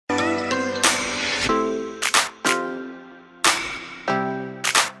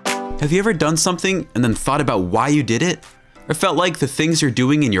Have you ever done something and then thought about why you did it? Or felt like the things you're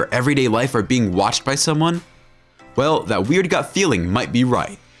doing in your everyday life are being watched by someone? Well, that weird gut feeling might be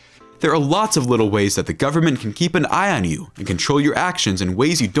right. There are lots of little ways that the government can keep an eye on you and control your actions in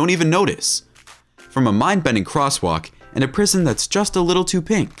ways you don't even notice. From a mind-bending crosswalk and a prison that's just a little too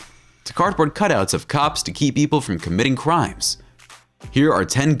pink, to cardboard cutouts of cops to keep people from committing crimes. Here are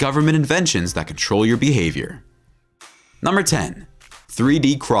 10 government inventions that control your behavior. Number 10.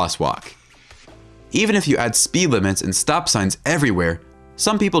 3D crosswalk. Even if you add speed limits and stop signs everywhere,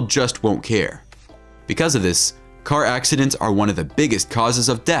 some people just won't care. Because of this, car accidents are one of the biggest causes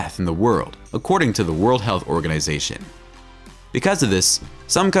of death in the world, according to the World Health Organization. Because of this,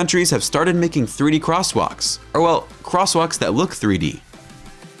 some countries have started making 3D crosswalks, or well, crosswalks that look 3D.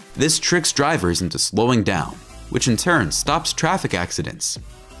 This tricks drivers into slowing down, which in turn stops traffic accidents.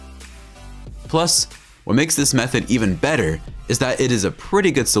 Plus, what makes this method even better is that it is a pretty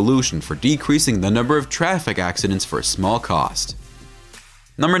good solution for decreasing the number of traffic accidents for a small cost.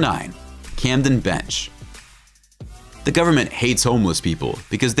 Number 9. Camden Bench. The government hates homeless people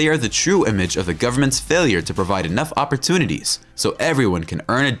because they are the true image of the government's failure to provide enough opportunities so everyone can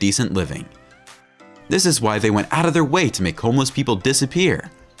earn a decent living. This is why they went out of their way to make homeless people disappear.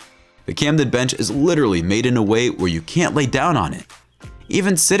 The Camden Bench is literally made in a way where you can't lay down on it.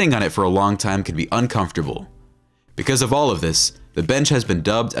 Even sitting on it for a long time can be uncomfortable. Because of all of this, the bench has been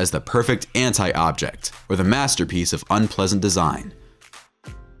dubbed as the perfect anti-object, or the masterpiece of unpleasant design.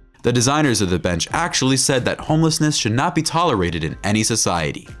 The designers of the bench actually said that homelessness should not be tolerated in any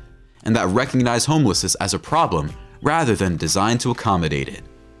society, and that recognize homelessness as a problem rather than designed to accommodate it.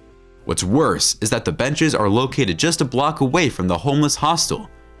 What's worse is that the benches are located just a block away from the homeless hostel,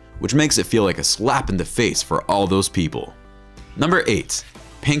 which makes it feel like a slap in the face for all those people. Number 8.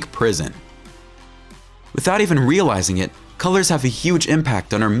 Pink prison. Without even realizing it, colors have a huge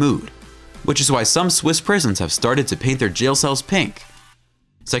impact on our mood, which is why some Swiss prisons have started to paint their jail cells pink.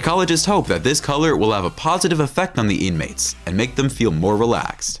 Psychologists hope that this color will have a positive effect on the inmates and make them feel more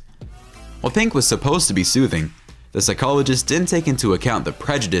relaxed. While pink was supposed to be soothing, the psychologists didn't take into account the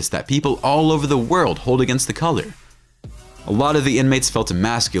prejudice that people all over the world hold against the color. A lot of the inmates felt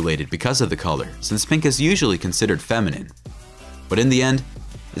emasculated because of the color, since pink is usually considered feminine. But in the end,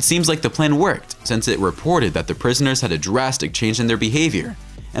 it seems like the plan worked, since it reported that the prisoners had a drastic change in their behavior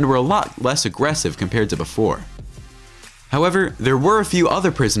and were a lot less aggressive compared to before. However, there were a few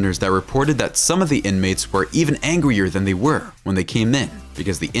other prisoners that reported that some of the inmates were even angrier than they were when they came in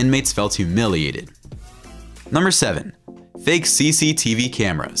because the inmates felt humiliated. Number 7. Fake CCTV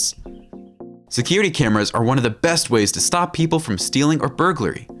cameras. Security cameras are one of the best ways to stop people from stealing or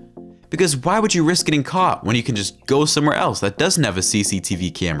burglary. Because why would you risk getting caught when you can just go somewhere else that doesn't have a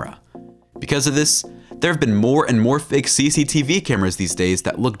CCTV camera? Because of this, there have been more and more fake CCTV cameras these days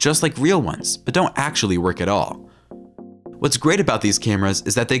that look just like real ones, but don't actually work at all. What's great about these cameras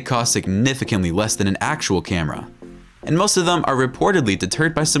is that they cost significantly less than an actual camera, and most of them are reportedly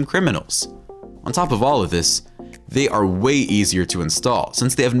deterred by some criminals. On top of all of this, they are way easier to install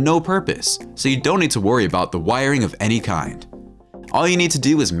since they have no purpose, so you don't need to worry about the wiring of any kind. All you need to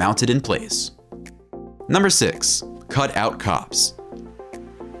do is mount it in place. Number 6. Cut out cops.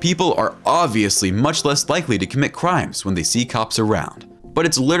 People are obviously much less likely to commit crimes when they see cops around, but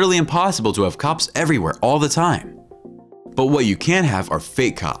it's literally impossible to have cops everywhere all the time. But what you can have are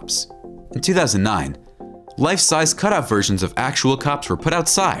fake cops. In 2009, life-size cutout versions of actual cops were put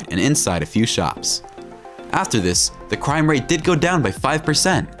outside and inside a few shops. After this, the crime rate did go down by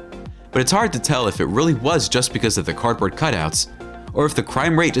 5%, but it's hard to tell if it really was just because of the cardboard cutouts or if the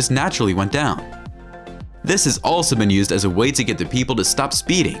crime rate just naturally went down. This has also been used as a way to get the people to stop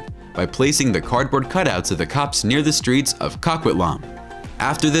speeding by placing the cardboard cutouts of the cops near the streets of Coquitlam.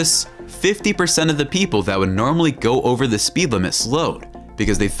 After this, 50% of the people that would normally go over the speed limit slowed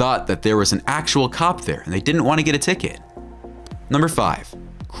because they thought that there was an actual cop there and they didn't want to get a ticket. Number 5.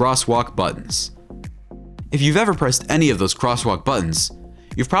 Crosswalk buttons. If you've ever pressed any of those crosswalk buttons,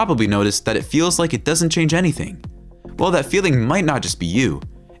 you've probably noticed that it feels like it doesn't change anything. Well, that feeling might not just be you,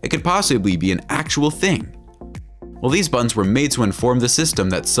 it could possibly be an actual thing. Well, these buttons were made to inform the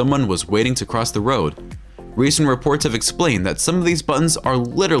system that someone was waiting to cross the road. Recent reports have explained that some of these buttons are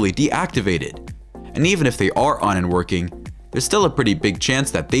literally deactivated, and even if they are on and working, there's still a pretty big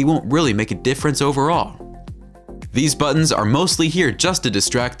chance that they won't really make a difference overall. These buttons are mostly here just to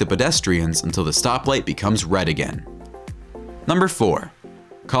distract the pedestrians until the stoplight becomes red again. Number 4.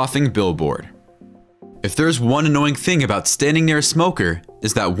 Coughing billboard. If there's one annoying thing about standing near a smoker,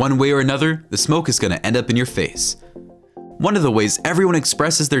 is that one way or another, the smoke is going to end up in your face. One of the ways everyone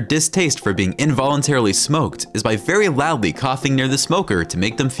expresses their distaste for being involuntarily smoked is by very loudly coughing near the smoker to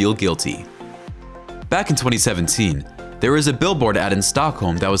make them feel guilty. Back in 2017, there was a billboard ad in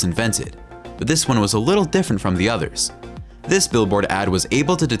Stockholm that was invented, but this one was a little different from the others. This billboard ad was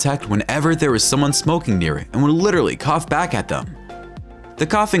able to detect whenever there was someone smoking near it and would literally cough back at them. The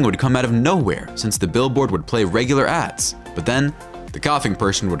coughing would come out of nowhere since the billboard would play regular ads, but then the coughing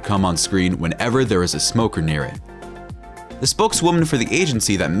person would come on screen whenever there was a smoker near it. The spokeswoman for the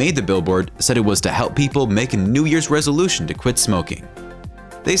agency that made the billboard said it was to help people make a New Year's resolution to quit smoking.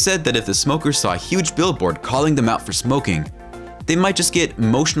 They said that if the smokers saw a huge billboard calling them out for smoking, they might just get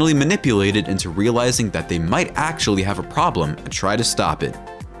emotionally manipulated into realizing that they might actually have a problem and try to stop it.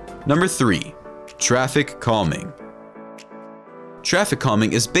 Number 3. Traffic calming. Traffic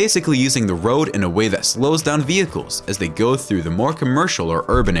calming is basically using the road in a way that slows down vehicles as they go through the more commercial or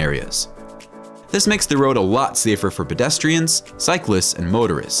urban areas. This makes the road a lot safer for pedestrians, cyclists, and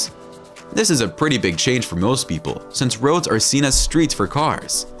motorists. This is a pretty big change for most people, since roads are seen as streets for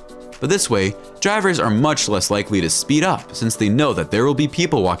cars. But this way, drivers are much less likely to speed up since they know that there will be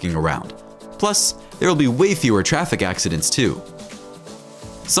people walking around. Plus, there will be way fewer traffic accidents too.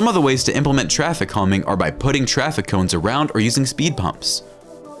 Some of the ways to implement traffic calming are by putting traffic cones around or using speed bumps.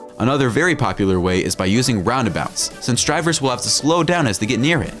 Another very popular way is by using roundabouts, since drivers will have to slow down as they get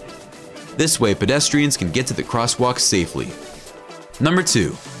near it. This way, pedestrians can get to the crosswalk safely. Number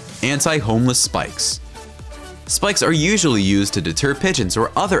 2. Anti-homeless spikes. Spikes are usually used to deter pigeons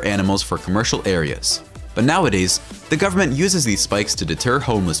or other animals for commercial areas. But nowadays, the government uses these spikes to deter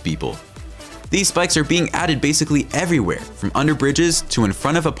homeless people. These spikes are being added basically everywhere, from under bridges to in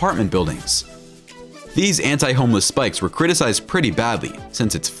front of apartment buildings. These anti-homeless spikes were criticized pretty badly,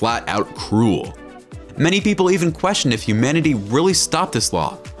 since it's flat out cruel. Many people even question if humanity really stopped this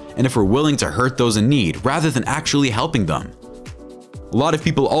law, and if we're willing to hurt those in need rather than actually helping them. A lot of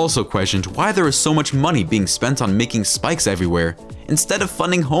people also questioned why there is so much money being spent on making spikes everywhere instead of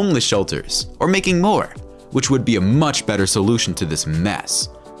funding homeless shelters or making more, which would be a much better solution to this mess.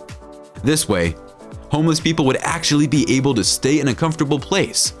 This way, homeless people would actually be able to stay in a comfortable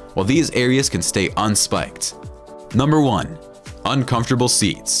place while these areas can stay unspiked. Number 1. Uncomfortable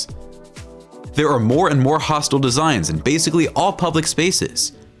seats. There are more and more hostile designs in basically all public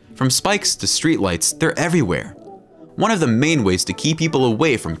spaces. From spikes to streetlights, they're everywhere. One of the main ways to keep people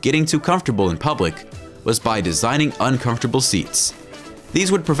away from getting too comfortable in public was by designing uncomfortable seats.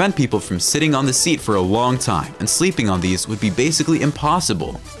 These would prevent people from sitting on the seat for a long time, and sleeping on these would be basically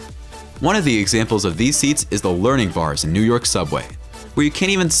impossible. One of the examples of these seats is the learning bars in New York subway, where you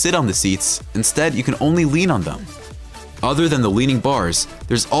can't even sit on the seats, instead you can only lean on them. Other than the leaning bars,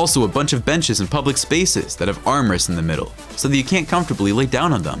 there's also a bunch of benches in public spaces that have armrests in the middle, so that you can't comfortably lay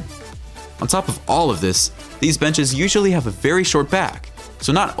down on them. On top of all of this, these benches usually have a very short back,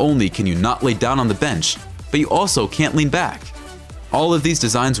 so not only can you not lay down on the bench, but you also can't lean back. All of these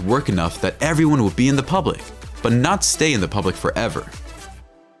designs work enough that everyone will be in the public, but not stay in the public forever.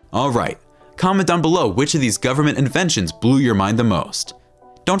 Alright, comment down below which of these government inventions blew your mind the most.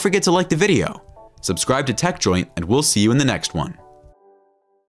 Don't forget to like the video, subscribe to TechJoint, and we'll see you in the next one.